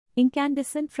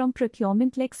Incandescent from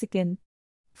Procurement Lexicon.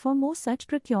 For more such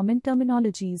procurement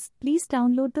terminologies, please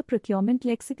download the Procurement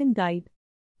Lexicon guide.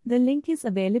 The link is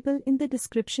available in the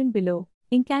description below.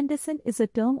 Incandescent is a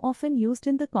term often used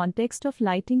in the context of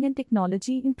lighting and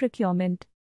technology in procurement.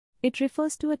 It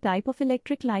refers to a type of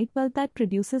electric light bulb that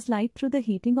produces light through the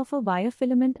heating of a wire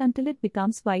filament until it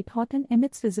becomes white-hot and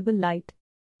emits visible light.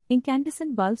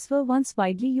 Incandescent bulbs were once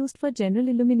widely used for general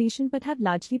illumination but have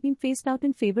largely been phased out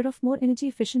in favor of more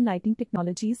energy-efficient lighting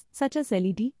technologies such as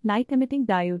LED, light-emitting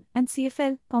diode, and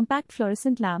CFL, compact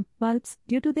fluorescent lamp bulbs,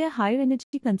 due to their higher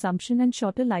energy consumption and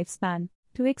shorter lifespan.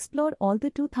 To explore all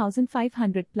the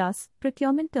 2,500+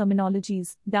 procurement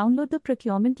terminologies, download the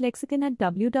Procurement Lexicon at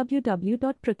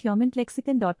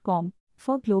www.procurementlexicon.com.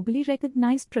 For globally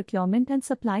recognized procurement and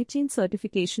supply chain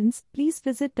certifications, please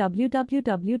visit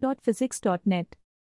www.physics.net.